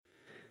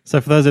So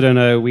for those who don't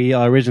know, we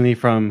are originally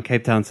from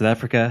Cape Town, South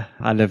Africa.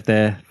 I lived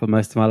there for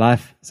most of my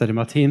life, so did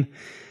Martine.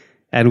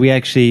 And we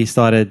actually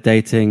started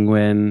dating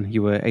when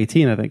you were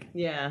 18, I think.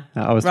 Yeah,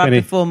 I was right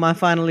 20. before my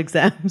final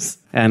exams.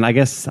 And I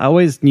guess I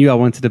always knew I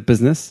wanted a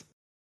business.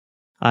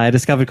 I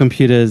discovered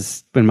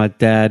computers when my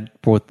dad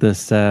brought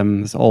this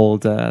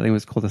old, I think it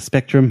was called a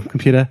Spectrum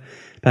computer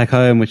back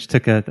home, which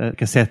took a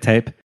cassette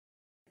tape.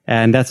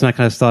 And that's when I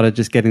kind of started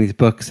just getting these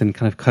books and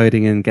kind of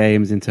coding in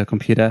games into a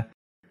computer.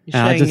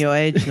 You're showing your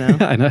age now.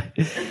 I know.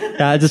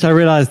 I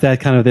realized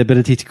that kind of the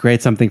ability to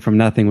create something from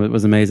nothing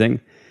was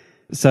amazing.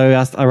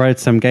 So I wrote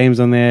some games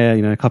on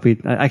there,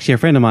 copied. Actually, a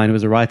friend of mine who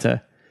was a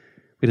writer,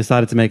 we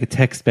decided to make a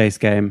text-based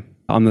game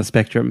on the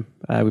Spectrum.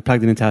 We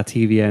plugged it into our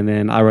TV, and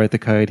then I wrote the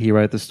code, he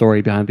wrote the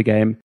story behind the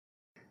game.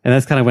 And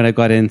that's kind of when I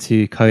got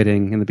into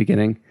coding in the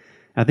beginning.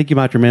 I think you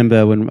might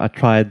remember when I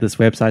tried this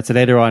website. So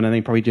later on, I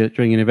think probably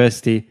during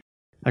university,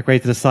 I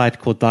created a site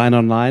called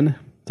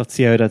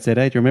dineonline.co.za.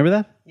 Do you remember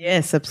that?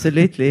 Yes,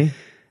 absolutely.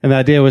 And the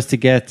idea was to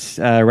get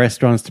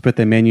restaurants to put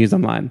their menus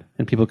online,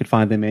 and people could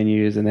find their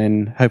menus and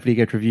then hopefully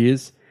get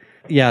reviews.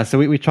 Yeah, so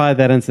we tried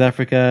that in South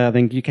Africa. I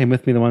think you came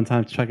with me the one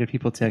time to try to get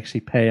people to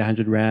actually pay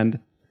 100 Rand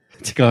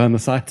to go on the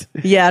site.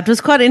 Yeah, it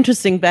was quite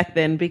interesting back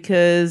then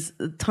because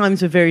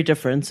times were very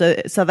different. So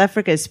South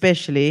Africa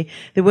especially,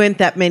 there weren't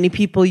that many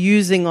people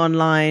using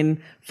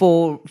online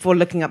for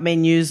looking up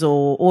menus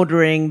or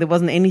ordering. There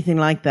wasn't anything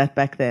like that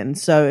back then.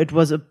 So it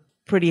was a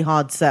pretty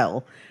hard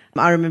sell.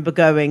 I remember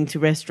going to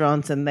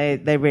restaurants and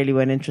they really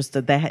weren't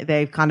interested.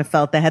 They kind of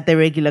felt they had their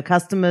regular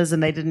customers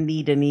and they didn't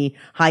need any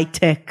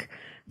high-tech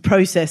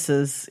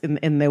processes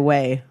in their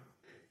way.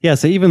 Yeah,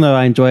 so even though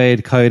I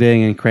enjoyed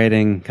coding and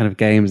creating kind of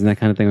games and that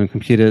kind of thing on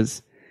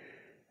computers,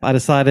 I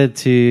decided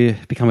to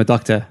become a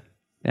doctor.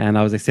 And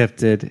I was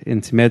accepted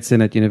into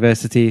medicine at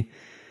university.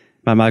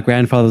 My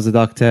grandfather was a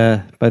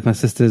doctor. Both my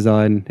sisters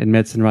are in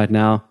medicine right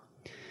now.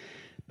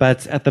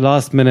 But at the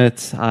last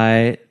minute,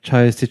 I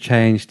chose to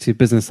change to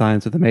business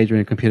science with a major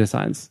in computer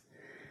science.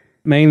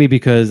 Mainly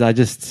because I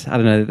don't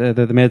know,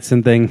 the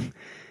medicine thing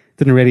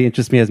didn't really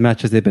interest me as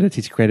much as the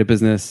ability to create a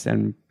business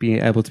and being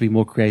able to be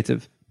more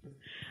creative.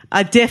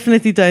 I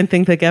definitely don't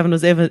think that Gavin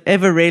was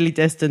ever really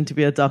destined to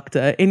be a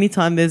doctor.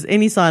 Anytime there's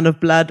any sign of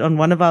blood on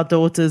one of our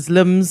daughter's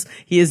limbs,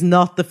 he is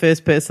not the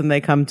first person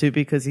they come to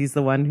because he's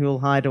the one who will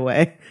hide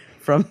away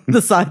from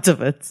the sight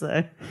of it.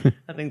 So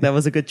I think that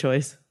was a good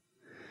choice.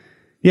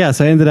 Yeah,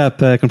 so I ended up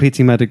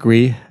completing my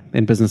degree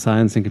in business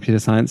science and computer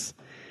science.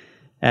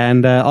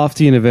 And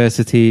after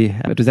university,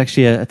 it was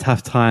actually a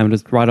tough time. It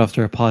was right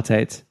after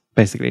apartheid,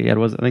 basically. It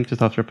was, I think,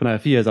 just a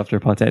few years after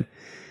apartheid.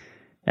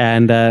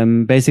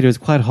 And basically, it was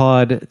quite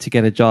hard to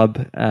get a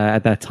job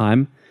at that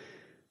time.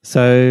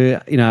 So,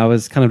 I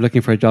was kind of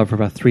looking for a job for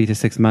about 3 to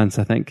 6 months,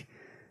 I think,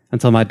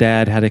 until my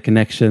dad had a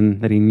connection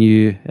that he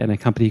knew in a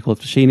company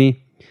called Foschini.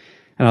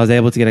 And I was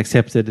able to get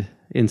accepted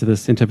into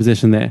a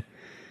position there.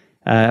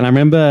 And I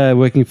remember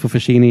working for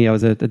Foschini. I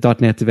was a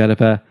 .NET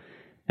developer.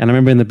 And I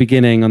remember in the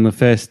beginning, on the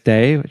first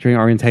day during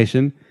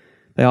orientation,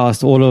 they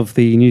asked all of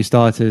the new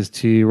starters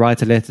to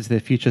write a letter to their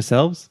future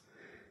selves,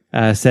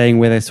 saying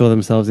where they saw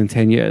themselves in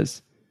 10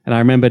 years. And I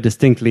remember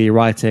distinctly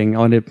writing, I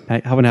want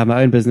to have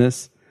my own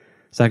business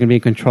so I can be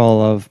in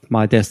control of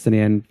my destiny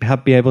and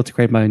be able to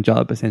create my own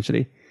job,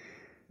 essentially.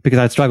 Because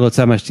I'd struggled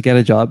so much to get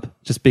a job,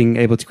 just being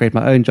able to create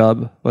my own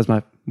job was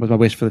my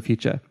wish for the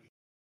future.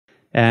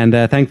 And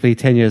thankfully,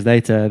 10 years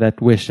later,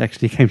 that wish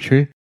actually came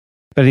true.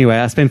 But anyway,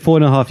 I spent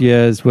 4.5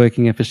 years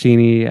working at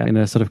Foschini in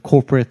a sort of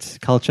corporate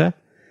culture. And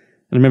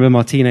I remember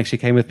Martine actually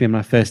came with me on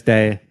my first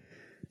day.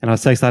 And I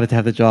was so excited to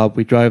have the job.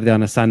 We drove there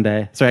on a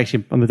Sunday. Sorry,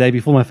 actually, on the day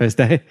before my first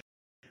day.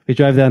 We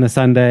drove there on a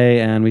Sunday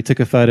and we took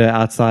a photo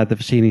outside the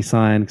Foschini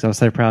sign because I was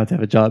so proud to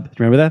have a job. Do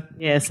you remember that?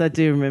 Yes, I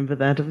do remember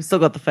that. We've still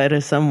got the photo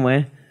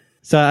somewhere.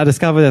 So I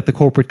discovered that the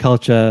corporate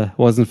culture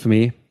wasn't for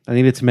me. I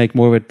needed to make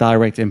more of a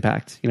direct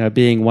impact.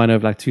 Being one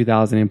of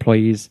 2,000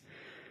 employees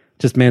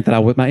just meant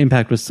that my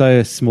impact was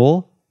so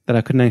small that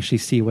I couldn't actually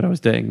see what I was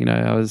doing.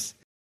 I was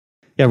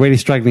really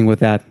struggling with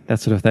that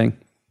sort of thing.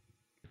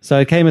 So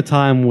it came a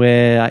time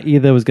where I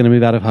either was going to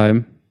move out of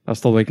home. I was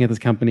still working at this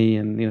company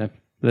and,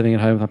 living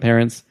at home with my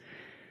parents.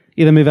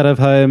 Either move out of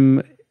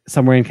home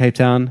somewhere in Cape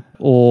Town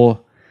or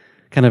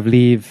kind of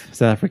leave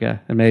South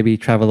Africa and maybe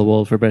travel the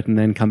world for a bit and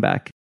then come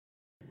back.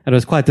 And it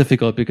was quite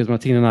difficult because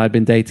Martina and I had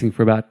been dating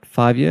for about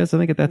 5 years, I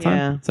think, at that time.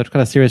 Yeah. So it's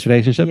quite a serious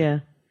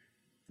relationship.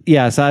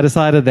 Yeah, so I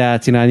decided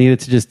that, I needed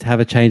to just have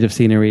a change of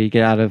scenery,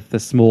 get out of the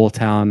small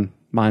town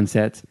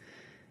mindset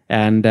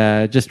and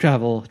just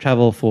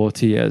travel for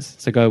 2 years.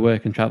 So go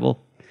work and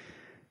travel.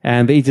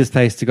 And the easiest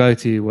place to go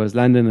to was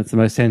London. It's the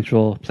most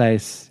central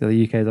place. So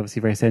the UK is obviously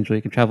very central.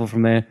 You can travel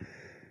from there.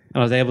 And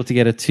I was able to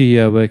get a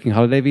 2-year working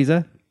holiday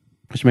visa,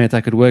 which meant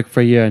I could work for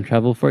a year and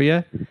travel for a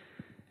year.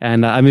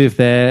 And I moved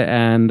there,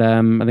 and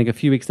I think a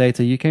few weeks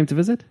later, you came to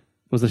visit?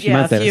 Was it a few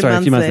months later? Sorry,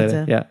 a few months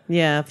later.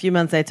 Yeah, a few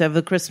months later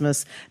over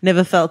Christmas.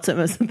 Never felt it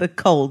was the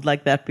cold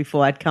like that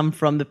before. I'd come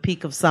from the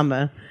peak of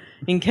summer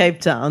in Cape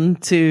Town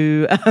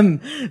to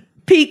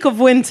peak of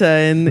winter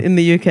in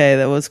the UK.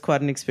 That was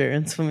quite an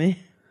experience for me.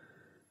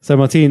 So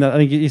Martine, I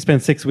think you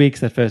spent 6 weeks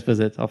that first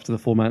visit after the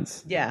 4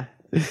 months. Yeah.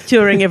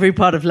 Touring every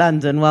part of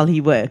London while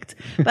he worked.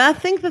 But I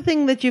think the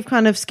thing that you've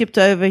kind of skipped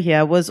over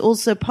here was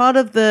also part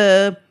of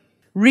the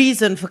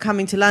reason for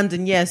coming to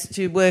London, yes,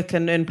 to work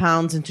and earn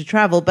pounds and to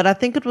travel. But I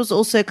think it was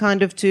also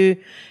kind of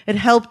it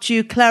helped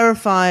you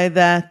clarify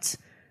that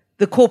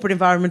the corporate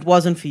environment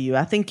wasn't for you.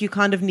 I think you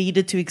kind of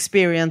needed to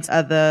experience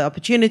other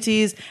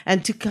opportunities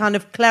and to kind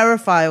of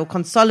clarify or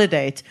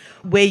consolidate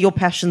where your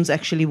passions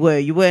actually were.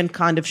 You weren't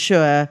kind of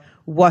sure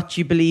what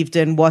you believed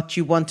in, what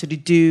you wanted to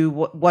do,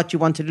 what you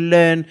wanted to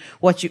learn,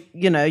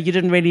 you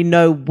didn't really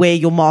know where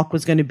your mark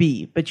was going to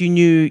be, but you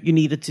knew you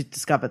needed to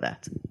discover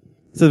that.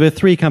 So there were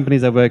 3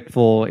 companies I worked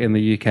for in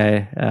the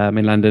UK,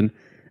 in London,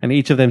 and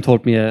each of them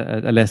taught me a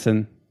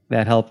lesson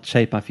that helped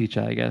shape my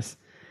future, I guess.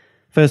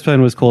 First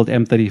one was called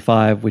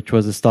M35, which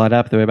was a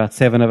startup. There were about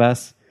 7 of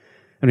us,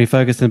 and we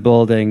focused on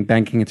building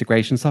banking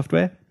integration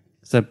software.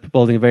 So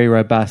building a very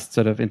robust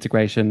sort of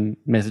integration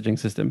messaging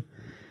system.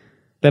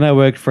 Then I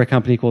worked for a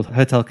company called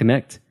Hotel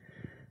Connect,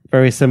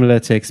 very similar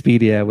to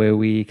Expedia, where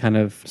we kind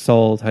of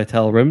sold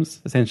hotel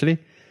rooms, essentially,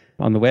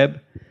 on the web.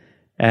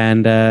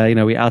 And,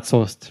 we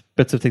outsourced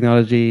bits of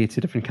technology to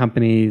different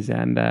companies,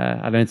 and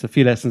I learned a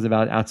few lessons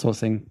about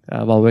outsourcing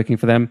while working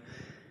for them.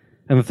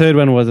 And the third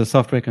one was a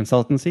software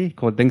consultancy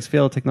called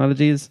Linksfield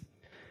Technologies.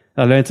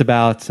 I learned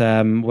about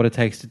what it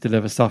takes to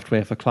deliver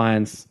software for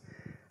clients,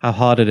 how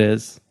hard it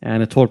is,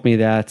 and it taught me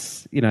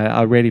that,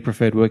 I really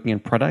preferred working in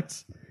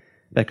products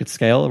that could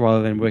scale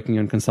rather than working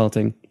on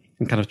consulting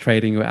and kind of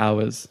trading your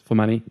hours for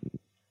money.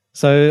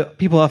 So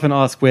people often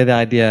ask where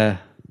the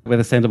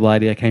Sendible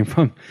idea came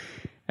from.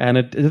 And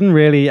it didn't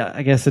really,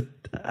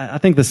 I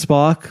think the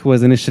spark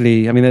was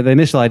initially, the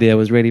initial idea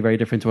was really very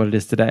different to what it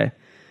is today.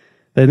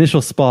 The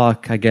initial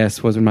spark, I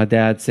guess, was when my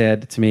dad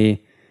said to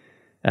me,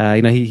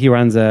 he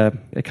runs a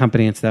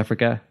company in South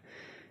Africa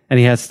and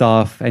he has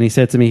staff, and he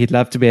said to me he'd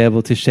love to be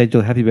able to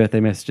schedule happy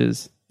birthday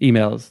messages,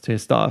 emails to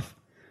his staff.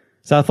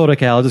 So I thought,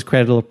 okay, I'll just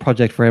create a little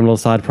project for him, a little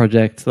side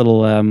project,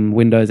 little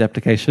Windows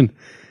application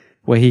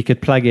where he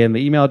could plug in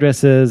the email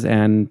addresses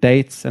and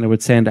dates, and it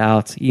would send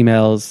out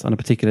emails on a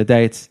particular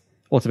date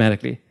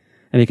automatically,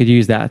 and he could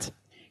use that.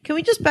 Can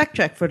we just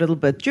backtrack for a little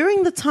bit?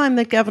 During the time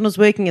that Gavin was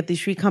working at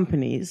these 3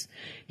 companies,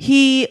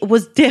 he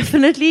was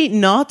definitely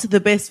not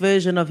the best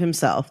version of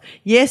himself.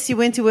 Yes, he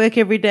went to work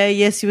every day.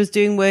 Yes, he was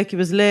doing work. He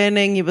was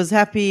learning. He was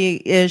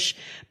happy-ish.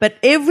 But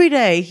every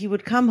day he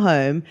would come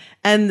home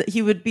and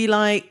he would be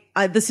like,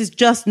 this is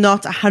just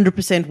not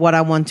 100% what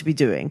I want to be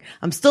doing.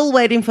 I'm still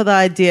waiting for the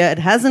idea. It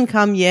hasn't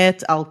come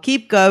yet. I'll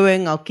keep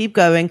going.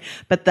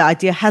 But the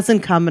idea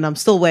hasn't come, and I'm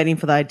still waiting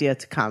for the idea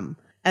to come.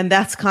 And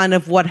that's kind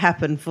of what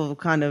happened for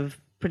kind of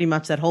pretty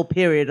much that whole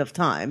period of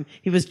time.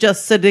 He was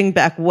just sitting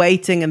back,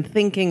 waiting and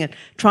thinking and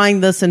trying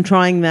this and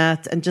trying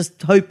that, and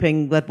just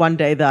hoping that one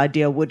day the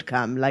idea would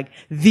come, like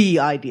the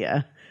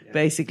idea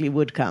basically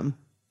would come.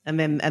 And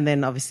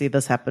then obviously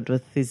this happened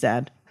with his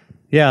dad.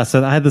 Yeah,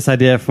 so I had this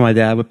idea for my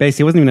dad, but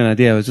basically it wasn't even an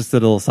idea. It was just a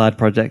little side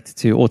project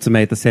to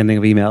automate the sending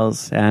of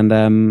emails. And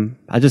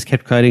I just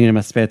kept coding in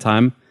my spare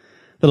time.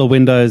 Little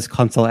Windows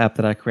console app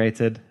that I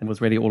created, and was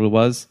really all it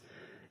was.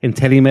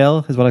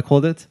 IntelliMail is what I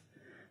called it.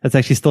 It's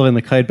actually still in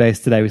the code base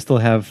today. We still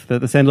have the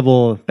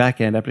Sendible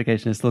backend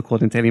application is still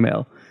called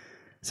IntelliMail.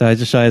 So it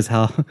just shows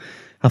how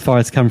far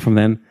it's come from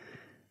then.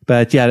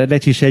 But yeah, it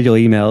lets you schedule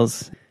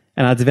emails.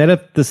 And I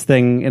developed this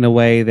thing in a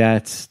way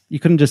that you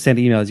couldn't just send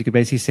emails. You could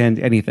basically send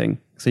anything.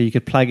 So you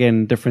could plug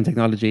in different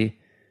technology,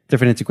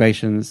 different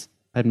integrations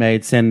that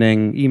made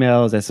sending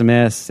emails,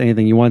 SMS,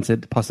 anything you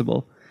wanted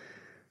possible.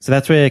 So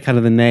that's where kind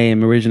of the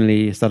name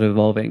originally started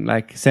evolving.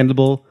 Like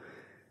Sendible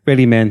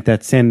really meant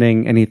that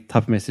sending any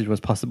type of message was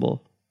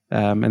possible.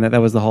 And that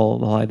was the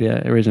whole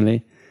idea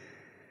originally.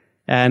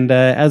 And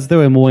as there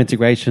were more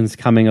integrations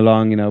coming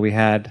along, we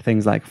had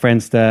things like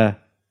Friendster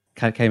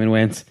came and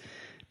went.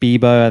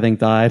 Bebo, I think,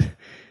 died.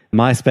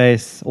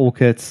 MySpace,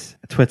 Orkut,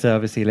 Twitter,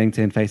 obviously,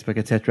 LinkedIn, Facebook,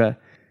 etc.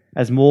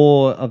 As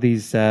more of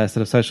these sort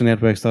of social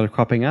networks started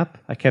cropping up,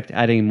 I kept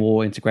adding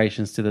more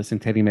integrations to this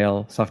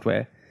IntelliMail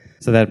software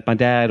so that my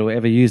dad or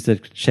whoever used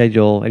it could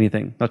schedule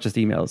anything, not just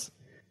emails.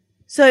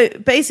 So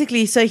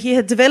basically, he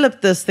had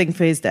developed this thing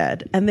for his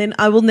dad. And then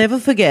I will never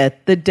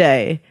forget the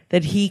day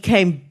that he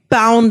came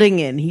bounding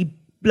in.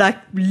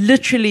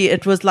 Literally,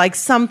 it was like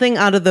something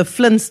out of the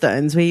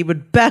Flintstones where he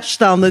would bash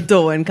down the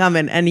door and come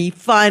in, and he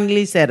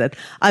finally said it.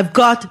 I've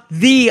got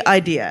the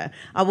idea.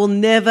 I will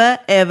never,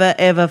 ever,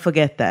 ever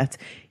forget that.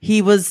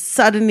 He was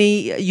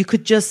suddenly, you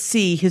could just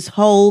see his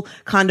whole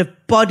kind of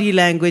body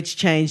language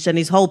changed and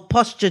his whole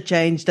posture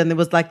changed, and there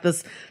was like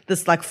this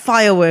like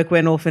firework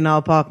went off in our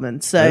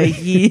apartment. So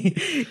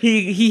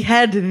he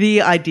had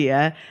the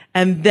idea,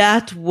 and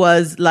that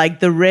was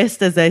like the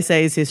rest, as they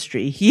say, is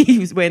history.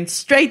 He went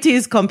straight to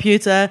his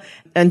computer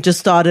and just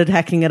started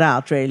hacking it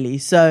out, really.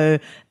 So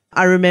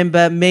I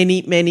remember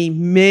many, many,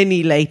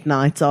 many late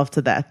nights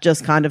after that,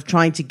 just kind of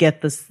trying to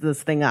get this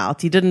thing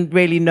out. He didn't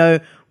really know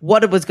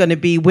what it was going to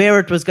be, where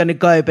it was going to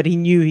go, but he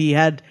knew he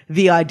had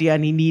the idea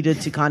and he needed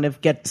to kind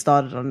of get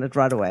started on it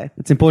right away.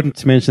 It's important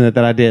to mention that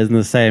idea isn't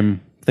the same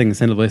thing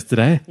Sendable is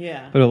today.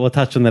 Yeah. But we'll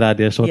touch on that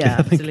idea shortly, Yeah,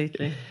 I think.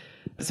 absolutely.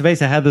 So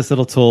basically, I had this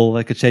little tool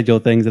that could schedule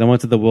things, and I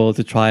wanted the world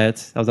to try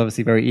it. I was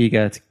obviously very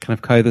eager to kind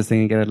of code this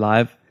thing and get it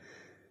live.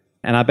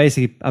 And I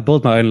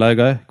built my own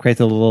logo,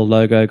 created a little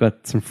logo,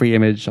 got some free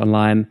image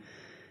online,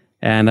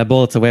 and I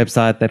built a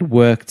website that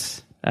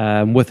worked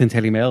with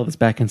IntelliMail, this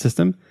backend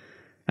system,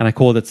 and I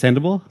called it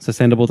Sendable, so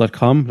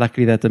sendable.com.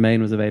 Luckily, that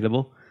domain was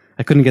available.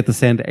 I couldn't get the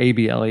send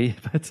ABLE,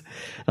 but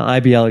the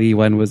IBLE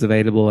one was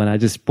available, and I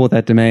just bought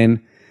that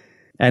domain.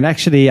 And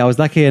actually, I was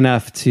lucky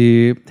enough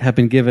to have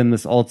been given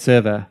this old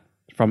server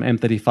from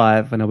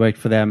M35 when I worked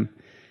for them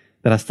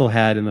that I still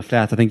had in the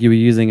flat. I think you were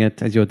using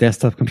it as your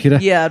desktop computer.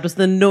 Yeah, it was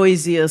the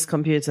noisiest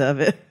computer I've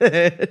ever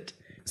heard.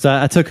 So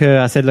I took her,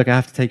 I said, look, I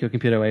have to take your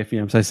computer away from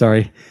you. I'm so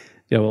sorry.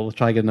 Yeah, well, we'll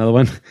try to get another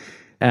one.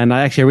 And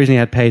I actually originally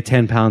had paid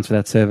 £10 for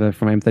that server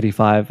from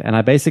M35. And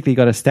I basically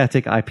got a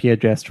static IP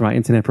address from my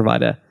internet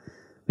provider,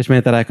 which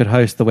meant that I could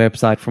host the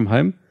website from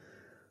home.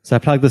 So I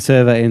plugged the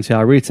server into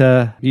our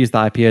router, used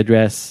the IP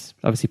address,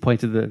 obviously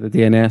pointed the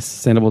DNS,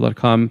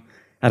 sendable.com,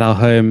 at our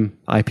home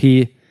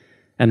IP,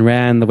 and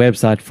ran the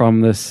website from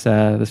this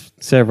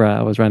server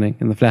I was running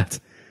in the flat.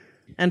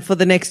 And for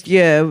the next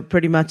year, it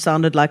pretty much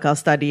sounded like our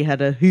study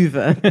had a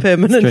Hoover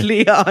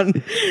permanently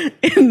on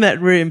in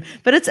that room.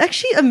 But it's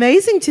actually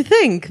amazing to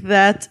think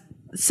that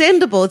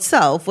Sendable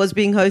itself was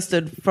being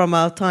hosted from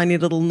our tiny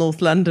little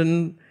North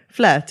London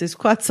flat. Is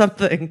quite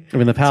something.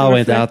 When the power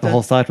went out, the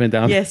whole site went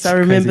down. Yes, I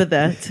remember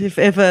that. If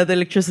ever the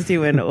electricity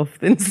went off,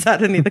 then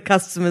suddenly the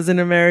customers in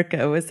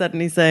America were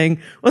suddenly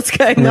saying, what's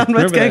going on?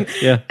 What's going on?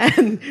 Yeah.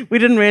 And we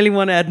didn't really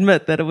want to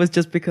admit that it was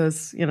just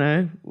because,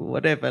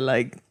 whatever,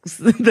 like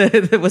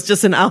there was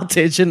just an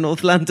outage in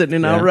North London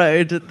in our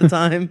road at the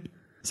time.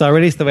 So I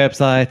released the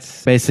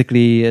website.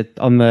 Basically,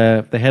 on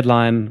the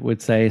headline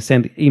would say,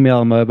 send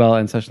email, mobile,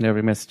 and social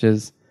network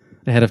messages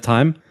ahead of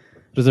time.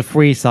 It was a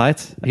free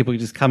site. People could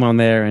just come on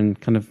there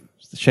and kind of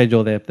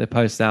schedule their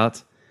posts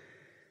out.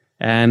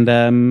 And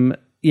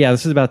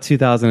this was about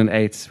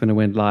 2008 when it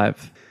went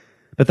live.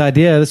 But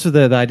this was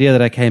the idea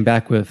that I came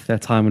back with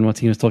that time when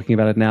Martin was talking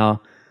about it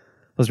now,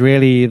 was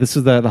really, this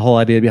was the whole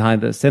idea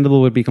behind this.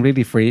 Sendable would be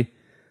completely free,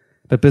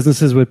 but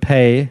businesses would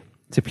pay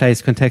to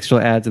place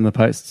contextual ads in the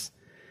posts.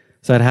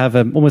 So I'd have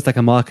almost like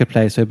a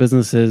marketplace where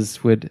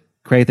businesses would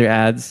create their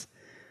ads.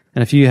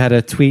 And if you had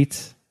a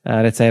tweet,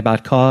 let's say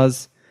about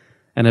cars,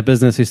 and a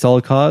business who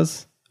sold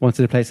cars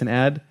wanted to place an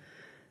ad,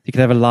 you could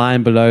have a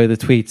line below the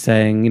tweet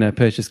saying,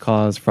 purchase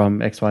cars from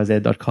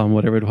xyz.com,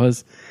 whatever it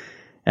was.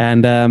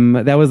 And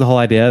that was the whole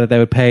idea, that they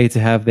would pay to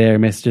have their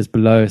messages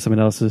below someone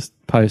else's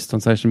post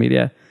on social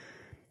media.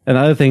 And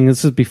the other thing,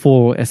 this was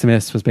before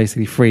SMS was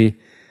basically free,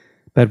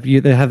 but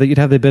you'd have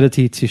the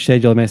ability to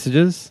schedule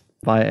messages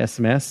via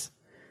SMS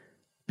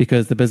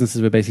because the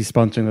businesses were basically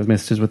sponsoring those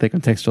messages with their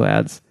contextual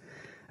ads.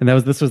 And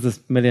this was this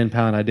 £1 million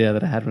idea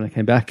that I had when I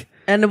came back.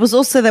 And it was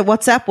also that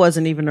WhatsApp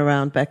wasn't even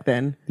around back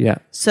then. Yeah.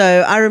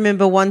 So I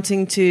remember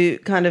wanting to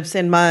kind of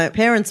send my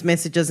parents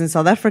messages in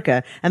South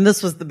Africa. And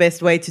this was the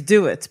best way to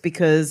do it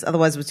because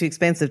otherwise it was too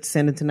expensive to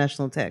send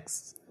international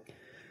texts.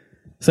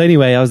 So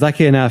anyway, I was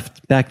lucky enough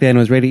back then. It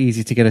was really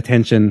easy to get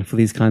attention for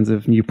these kinds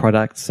of new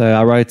products. So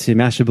I wrote to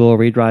Mashable,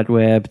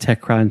 ReadWriteWeb,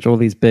 TechCrunch, all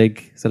these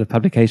big sort of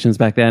publications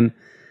back then.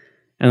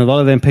 And a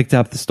lot of them picked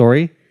up the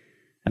story.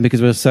 And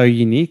because it was so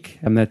unique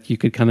and that you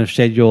could kind of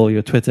schedule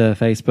your Twitter,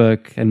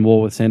 Facebook, and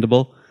more with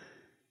Sendable.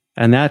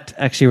 And that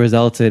actually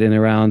resulted in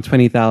around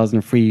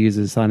 20,000 free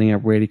users signing up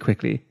really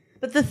quickly.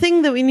 But the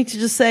thing that we need to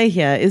just say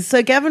here is,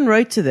 so Gavin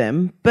wrote to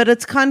them, but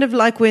it's kind of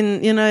like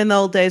when, in the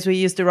old days where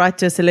you used to write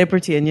to a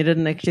celebrity and you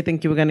didn't actually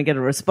think you were going to get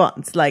a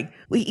response. Like,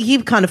 he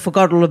kind of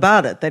forgot all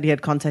about it, that he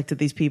had contacted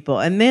these people.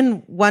 And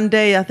then one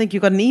day, I think you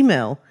got an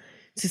email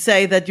to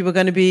say that you were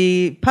going to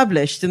be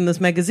published in this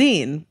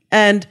magazine.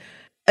 And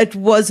it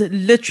was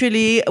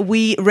literally,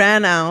 we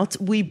ran out.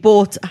 We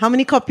bought how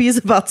many copies?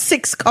 About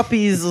 6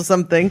 copies or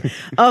something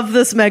of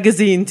this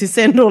magazine to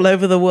send all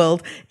over the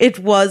world. It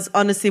was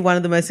honestly one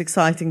of the most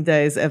exciting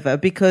days ever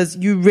because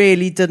you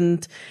really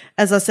didn't,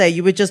 as I say,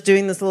 you were just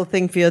doing this little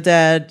thing for your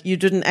dad. You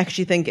didn't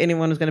actually think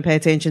anyone was going to pay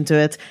attention to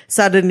it.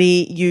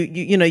 Suddenly you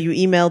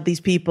emailed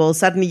these people.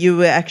 Suddenly you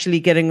were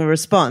actually getting a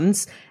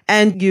response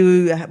and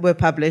you were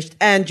published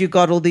and you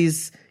got all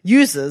these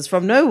users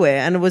from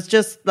nowhere. And it was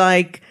just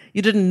like,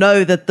 you didn't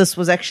know that this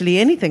was actually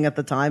anything at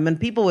the time, and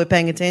people were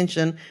paying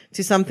attention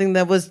to something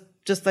that was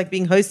just like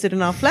being hosted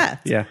in our flat.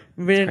 Yeah.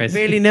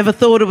 Really never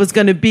thought it was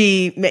going to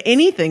be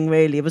anything,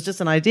 really. It was just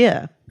an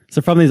idea.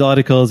 So from these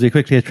articles, we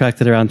quickly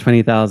attracted around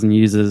 20,000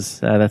 users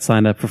that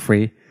signed up for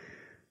free.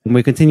 And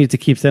we continued to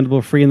keep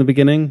Sendable free in the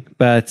beginning,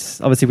 but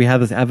obviously we had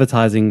this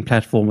advertising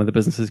platform where the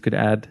businesses could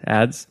add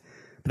ads,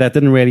 but that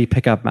didn't really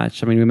pick up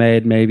much. I mean, we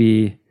made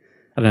maybe,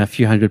 a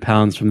few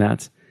 £100 from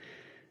that.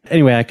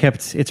 Anyway, I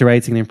kept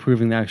iterating and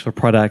improving the actual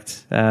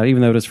product,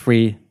 even though it was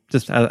free,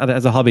 just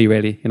as a hobby,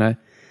 really, And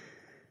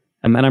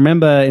I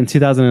remember in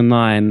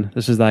 2009,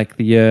 this was like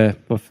the year,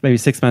 or maybe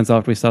 6 months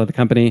after we started the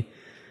company,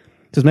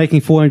 it was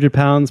making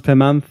 £400 per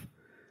month.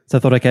 So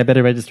I thought, okay, I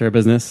better register a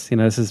business.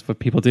 This is what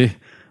people do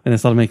when they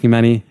start making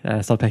money,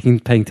 start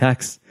paying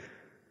tax.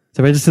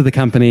 So I registered the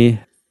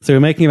company. So we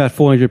were making about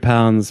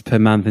 £400 per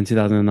month in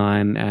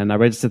 2009, and I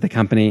registered the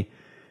company.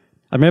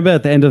 I remember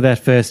at the end of that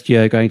first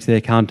year going to the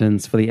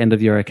accountants for the end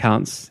of year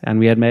accounts, and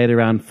we had made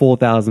around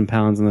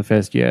 £4,000 in the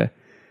first year.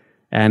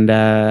 And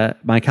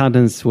my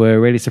accountants were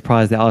really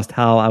surprised. They asked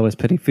how I was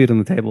putting food on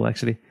the table,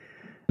 actually.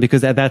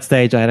 Because at that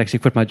stage, I had actually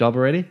quit my job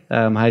already.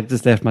 I had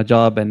just left my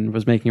job and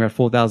was making around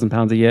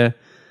 £4,000 a year,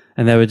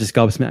 and they were just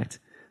gobsmacked.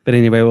 But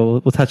anyway,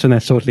 we'll touch on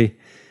that shortly.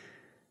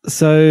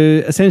 So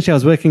essentially, I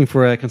was working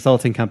for a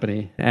consulting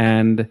company,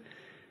 and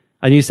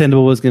I knew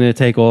Sendible was going to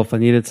take off. I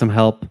needed some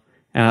help,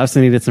 and I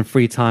also needed some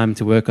free time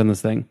to work on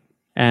this thing.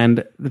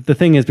 And the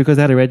thing is, because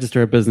I had to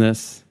register a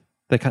business,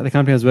 the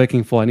company I was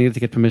working for, I needed to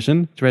get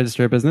permission to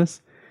register a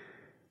business.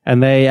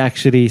 And they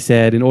actually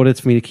said, in order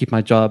for me to keep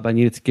my job, I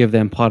needed to give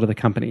them part of the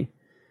company.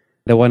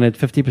 They wanted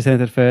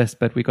 50% at first,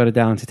 but we got it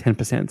down to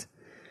 10%.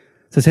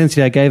 So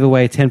essentially, I gave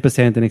away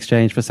 10% in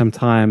exchange for some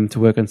time to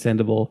work on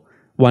Sendible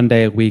 1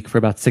 day a week for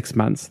about 6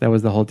 months. That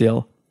was the whole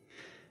deal.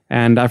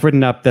 And I've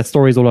written up, that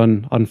story's all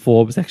on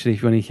Forbes, actually,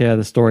 if you want to hear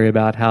the story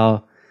about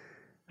how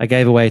I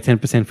gave away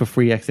 10% for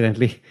free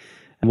accidentally,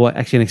 and what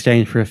actually in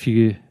exchange for a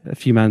few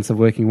months of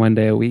working 1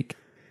 day a week.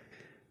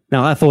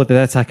 Now, I thought that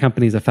that's how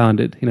companies are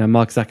founded. You know,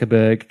 Mark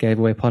Zuckerberg gave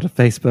away part of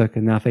Facebook,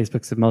 and now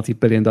Facebook's a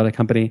multi-billion-dollar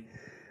company.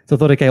 So I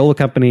thought, okay, all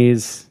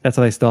companies, that's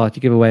how they start.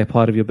 You give away a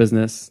part of your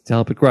business to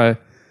help it grow.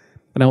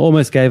 And I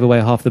almost gave away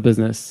half the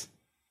business,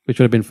 which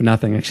would have been for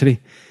nothing, actually.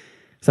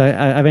 So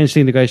I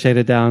eventually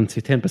negotiated down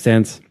to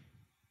 10%,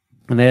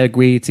 and they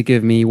agreed to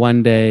give me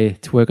 1 day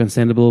to work on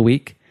Sendible a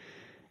week,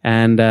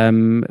 and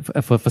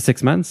for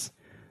 6 months.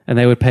 And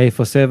they would pay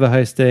for server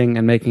hosting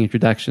and making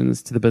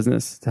introductions to the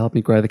business to help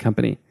me grow the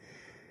company.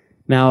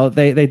 Now,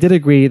 they did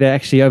agree. They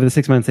actually, over the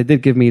 6 months, they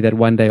did give me that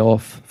 1 day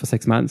off for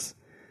 6 months,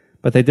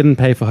 but they didn't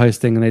pay for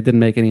hosting and they didn't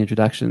make any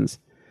introductions.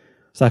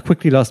 So I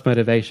quickly lost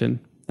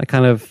motivation. I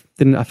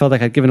felt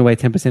like I'd given away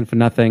 10% for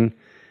nothing,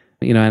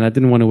 and I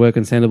didn't want to work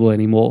on Sendible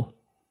anymore.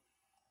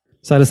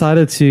 So I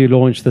decided to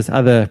launch this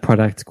other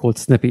product called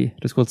Snippy.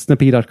 It was called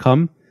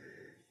Snippy.com.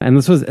 And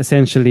this was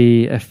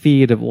essentially a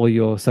feed of all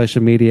your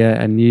social media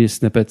and news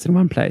snippets in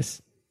one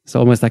place. So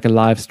almost like a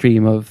live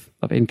stream of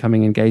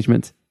incoming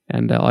engagement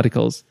and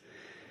articles.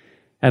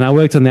 And I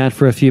worked on that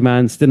for a few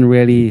months, didn't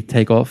really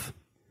take off.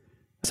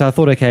 So I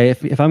thought, okay,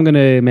 if I'm going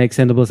to make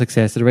Sendible a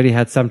success, it already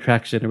had some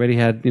traction, it already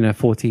had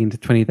 14 to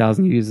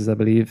 20,000 users, I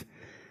believe.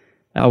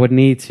 I would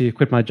need to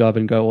quit my job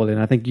and go all in.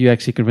 I think you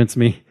actually convinced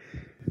me.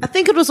 I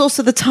think it was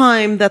also the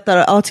time that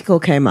the article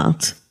came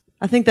out.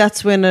 I think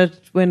that's when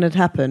it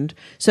happened.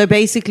 So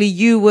basically,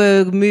 you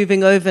were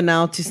moving over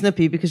now to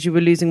Snippy because you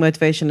were losing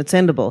motivation at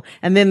Sendible,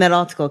 and then that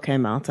article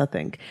came out, I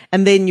think,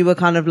 and then you were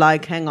kind of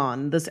like, "Hang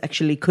on, this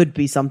actually could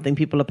be something.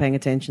 People are paying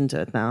attention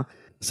to it now."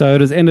 So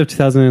it was end of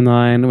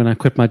 2009 when I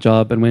quit my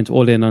job and went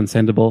all in on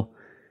Sendible.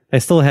 They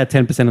still had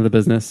 10% of the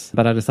business,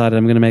 but I decided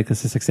I'm going to make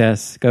this a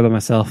success. Go by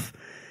myself.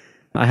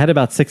 I had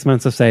about 6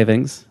 months of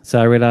savings, so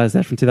I realized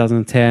that from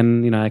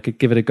 2010, I could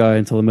give it a go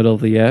until the middle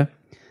of the year.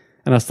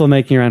 And I was still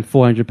making around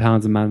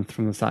 £400 a month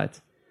from the site.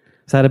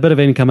 So I had a bit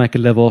of income I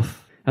could live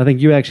off. I think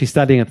you were actually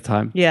studying at the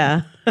time.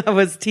 Yeah, I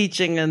was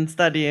teaching and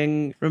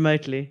studying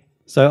remotely.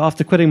 So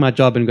after quitting my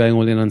job and going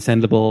all in on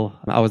Sendible,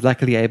 I was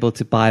luckily able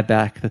to buy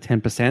back the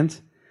 10%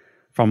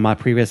 from my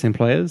previous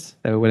employers.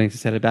 They were willing to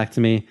set it back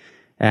to me.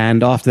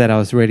 And after that, I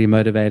was really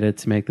motivated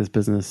to make this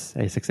business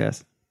a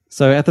success.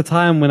 So at the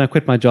time when I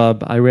quit my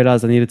job, I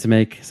realized I needed to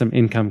make some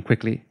income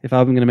quickly. If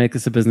I'm going to make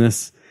this a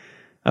business,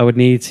 I would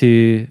need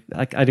to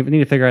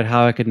figure out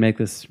how I could make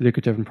this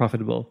lucrative and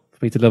profitable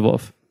for me to live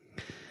off.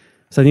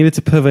 So I needed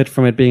to pivot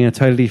from it being a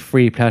totally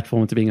free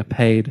platform to being a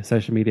paid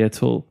social media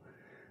tool.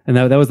 And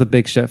that was the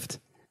big shift.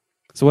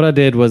 So what I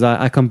did was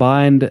I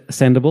combined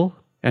Sendible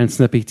and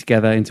Snippy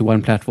together into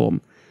one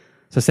platform.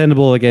 So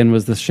Sendible, again,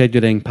 was the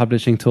scheduling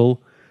publishing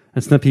tool.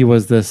 And Snippy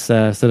was this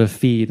sort of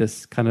feed,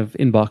 this kind of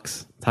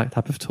inbox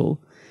type of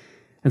tool.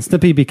 And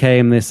Snippy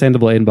became the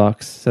Sendible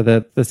inbox. So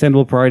the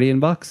Sendible priority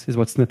inbox is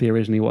what Snippy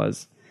originally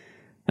was.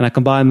 And I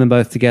combined them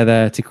both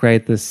together to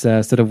create this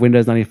sort of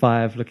Windows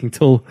 95 looking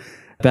tool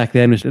back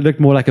then, which looked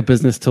more like a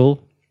business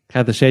tool.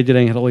 Had the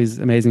scheduling, had all these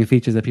amazing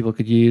features that people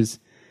could use.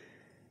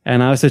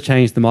 And I also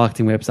changed the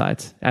marketing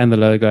website and the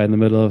logo in the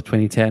middle of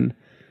 2010.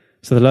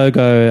 So the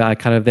logo, I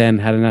kind of then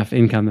had enough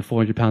income, the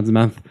 £400 a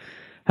month,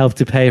 helped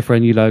to pay for a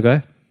new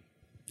logo.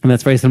 And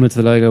that's very similar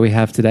to the logo we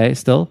have today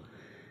still.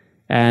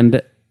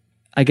 And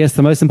I guess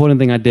the most important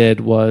thing I did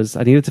was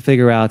I needed to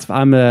figure out, if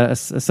I'm a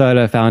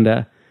solo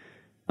founder,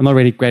 I'm not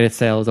really great at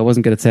sales. I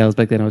wasn't good at sales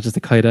back then. I was just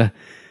a coder.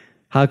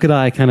 How could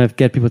I kind of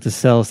get people to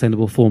sell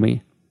Sendible for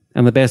me?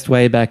 And the best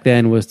way back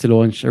then was to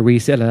launch a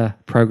reseller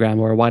program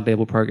or a white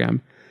label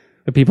program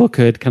where people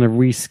could kind of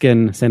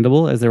reskin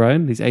Sendible as their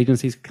own. These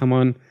agencies could come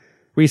on,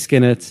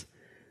 reskin it,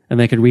 and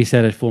they could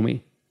resell it for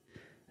me.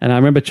 And I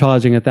remember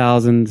charging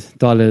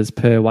 $1,000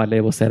 per white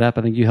label setup.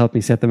 I think you helped me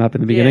set them up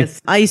in the beginning.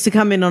 Yes, I used to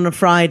come in on a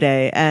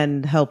Friday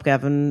and help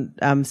Gavin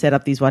set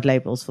up these white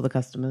labels for the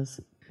customers.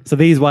 So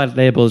these white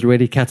labels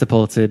really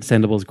catapulted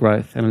Sendible's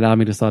growth and allowed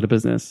me to start a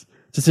business.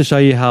 just to show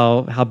you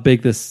how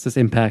big this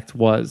impact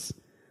was.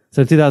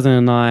 So in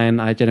 2009,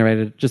 I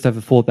generated just over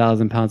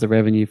 £4,000 of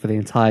revenue for the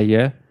entire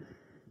year.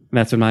 And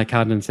that's when my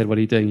accountant said, what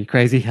are you doing? You're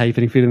crazy. How are you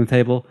putting food on the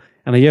table?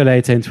 And a year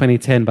later, in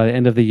 2010, by the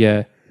end of the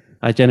year,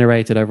 I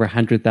generated over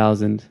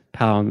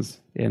 £100,000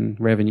 in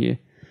revenue.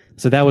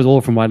 So that was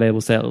all from white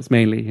label sales,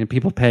 mainly, and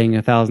people paying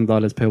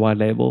 $1,000 per white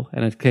label,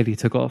 and it clearly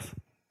took off.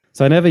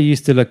 So I never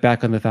used to look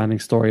back on the founding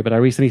story, but I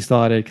recently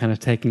started kind of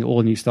taking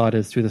all new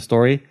starters through the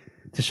story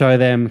to show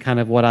them kind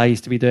of what I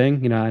used to be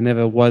doing. You know, I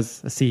never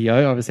was a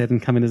CEO. Obviously, I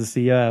didn't come in as a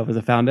CEO. I was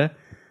a founder.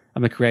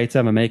 I'm a creator.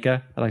 I'm a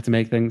maker. I like to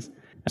make things.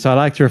 So I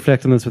like to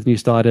reflect on this with new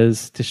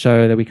starters to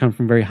show that we come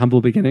from very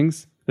humble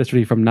beginnings,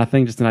 literally from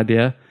nothing, just an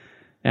idea,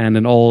 and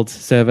an old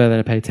server that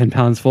I paid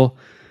 £10 for,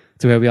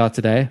 to where we are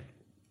today.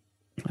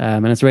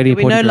 And it's really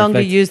important. We no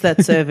longer use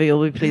that server,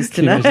 you'll be pleased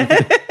to know.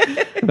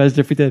 Imagine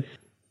if we did.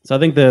 So I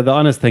think the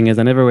honest thing is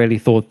I never really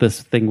thought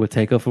this thing would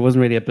take off. It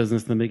wasn't really a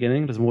business in the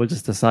beginning. It was more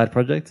just a side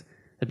project.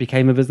 It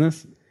became a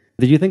business.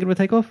 Did you think it would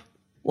take off?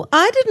 Well,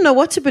 I didn't know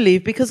what to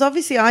believe because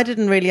obviously I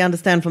didn't really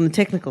understand from the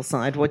technical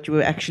side what you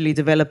were actually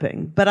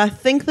developing. But I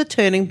think the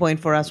turning point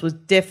for us was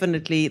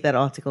definitely that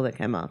article that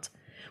came out.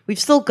 We've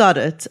still got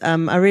it.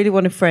 I really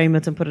want to frame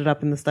it and put it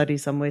up in the study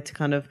somewhere to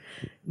kind of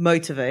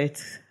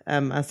motivate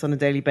us on a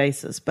daily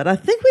basis. But I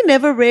think we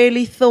never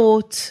really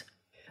thought...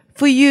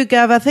 For you,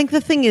 Gav, I think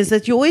the thing is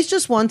that you always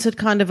just wanted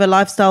kind of a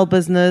lifestyle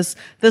business.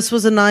 This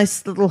was a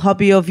nice little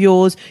hobby of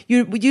yours.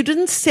 You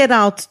didn't set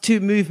out to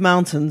move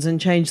mountains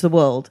and change the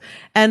world.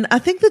 And I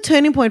think the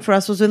turning point for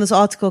us was when this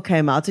article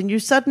came out and you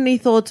suddenly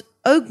thought,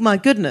 oh my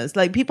goodness,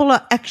 like people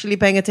are actually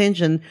paying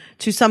attention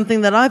to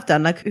something that I've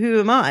done. Like, who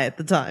am I at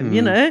the time?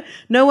 You know,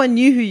 no one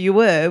knew who you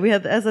were. We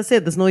had, as I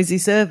said, this noisy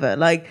server.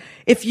 Like,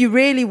 if you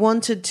really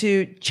wanted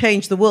to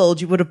change the world,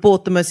 you would have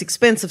bought the most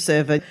expensive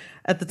server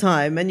at the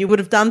time and you would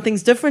have done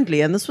things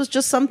differently. And this was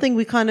just something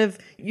we kind of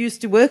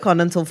used to work on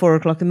until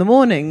 4:00 in the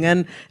morning.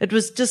 And it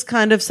was just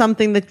kind of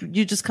something that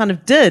you just kind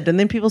of did. And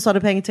then people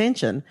started paying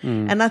attention.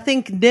 And I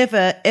think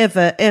never,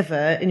 ever,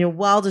 ever in your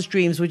wildest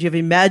dreams would you have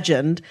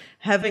imagined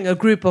having a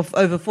group of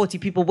over 40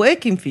 people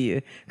working for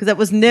you, because that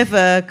was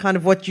never kind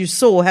of what you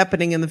saw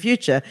happening in the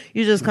future.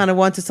 You just kind of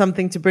wanted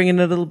something to bring in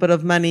a little bit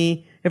of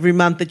money every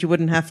month that you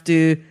wouldn't have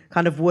to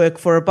kind of work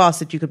for a boss,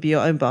 that you could be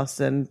your own boss.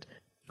 And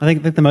I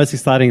think the most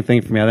exciting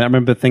thing for me, I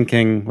remember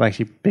thinking, well,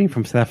 actually being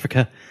from South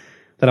Africa,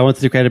 that I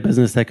wanted to create a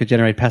business that could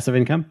generate passive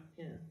income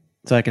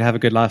so I could have a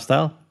good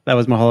lifestyle. That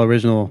was my whole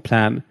original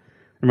plan.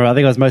 Remember, I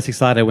think I was most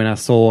excited when I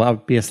saw I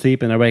would be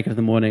asleep and I wake up in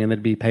the morning and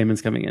there'd be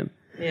payments coming in.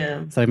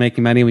 yeah, So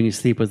making money when you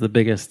sleep was the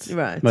biggest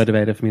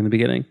motivator for me in the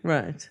beginning.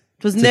 right.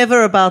 It was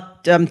never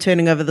about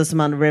turning over this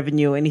amount of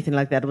revenue or anything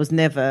like that. It was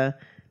never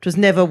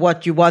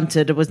what you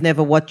wanted. It was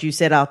never what you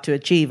set out to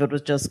achieve. It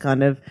was just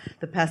kind of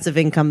the passive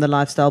income, the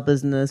lifestyle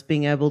business,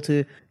 being able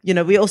to, you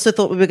know, we also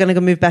thought we were going to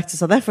move back to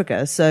South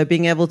Africa. So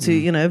being able to,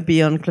 you know,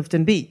 be on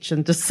Clifton Beach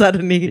and just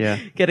suddenly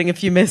getting a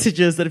few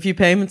messages that a few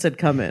payments had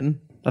come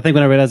in. I think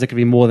when I realized it could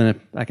be more than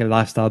a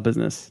lifestyle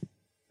business,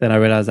 then I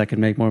realized I could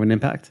make more of an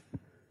impact.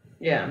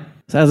 Yeah.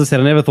 So as I said,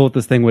 I never thought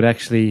this thing would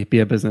actually be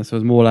a business. It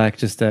was more like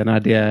just an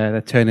idea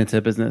that turned into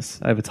a business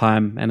over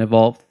time and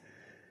evolved.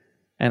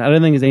 And I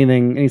don't think there's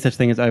any such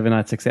thing as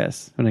overnight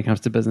success when it comes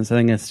to business. I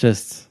think it's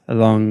just a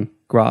long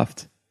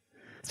graft,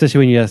 especially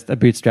when you're just a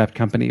bootstrapped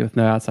company with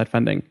no outside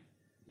funding.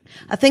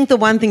 I think the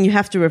one thing you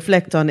have to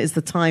reflect on is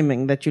the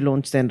timing that you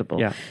launched Sendible.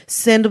 Yeah.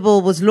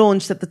 Sendible was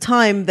launched at the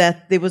time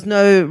that there was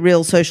no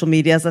real social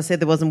media. As I said,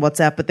 there wasn't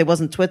WhatsApp, but there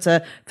wasn't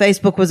Twitter.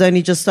 Facebook was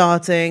only just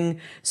starting.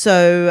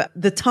 So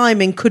the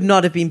timing could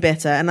not have been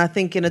better. And I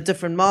think in a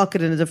different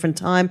market, in a different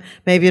time,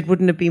 maybe it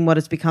wouldn't have been what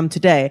it's become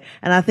today.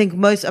 And I think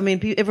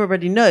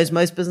everybody knows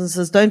most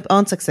businesses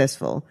aren't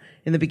successful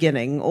in the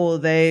beginning, or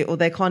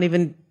they can't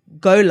even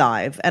go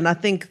live. And I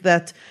think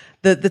that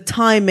the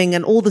timing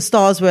and all the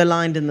stars were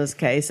aligned in this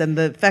case, and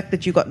the fact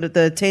that you got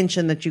the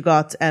attention that you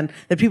got and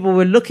that people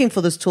were looking for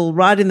this tool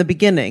right in the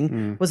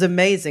beginning was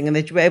amazing, and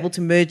that you were able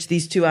to merge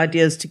these two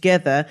ideas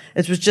together.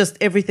 It was just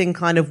everything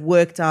kind of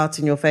worked out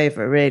in your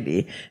favor,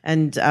 really.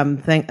 And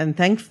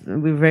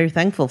we're very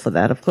thankful for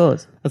that, of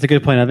course. That's a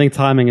good point. I think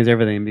timing is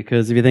everything,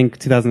 because if you think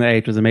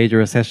 2008 was a major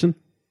recession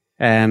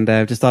and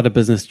just started a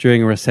business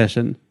during a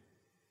recession,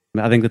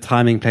 I think the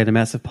timing played a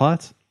massive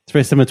part. It's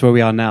very similar to where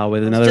we are now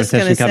with another recession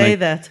coming. I was just going to say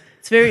that.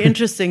 It's very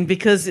interesting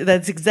because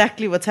that's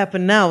exactly what's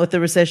happened now with the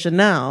recession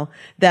now,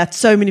 that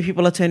so many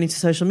people are turning to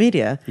social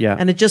media. Yeah.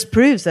 And it just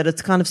proves that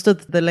it's kind of stood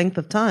the length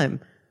of time.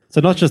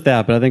 So not just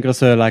that, but I think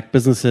also like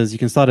businesses, you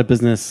can start a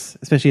business,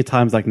 especially at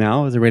times like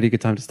now, is a really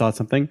good time to start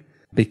something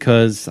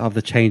because of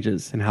the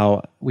changes in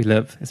how we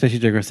live, especially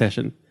during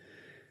recession.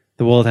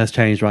 The world has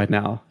changed right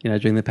now, you know,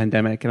 during the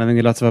pandemic. And I think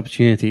there are lots of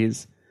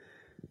opportunities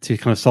to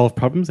kind of solve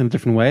problems in a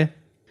different way.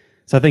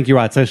 So I think you're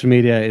right. Social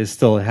media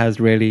has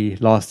really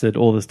lasted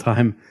all this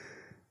time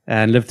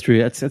and lived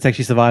through, it's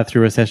actually survived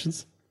through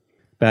recessions.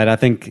 But I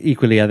think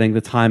equally, the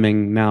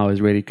timing now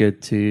is really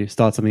good to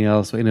start something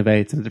else or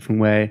innovate in a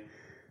different way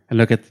and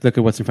look at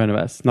what's in front of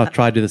us, not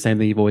try to do the same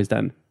thing you've always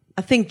done.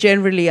 I think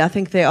generally,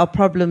 there are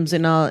problems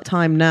in our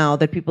time now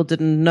that people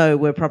didn't know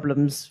were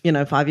problems,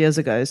 5 years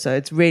ago. So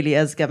it's really,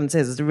 as Gavin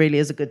says, it really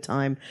is a good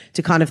time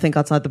to kind of think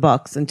outside the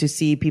box and to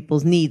see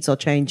people's needs are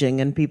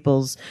changing and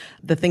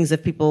the things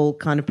that people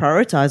kind of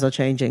prioritize are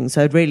changing.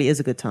 So it really is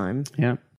a good time. Yeah.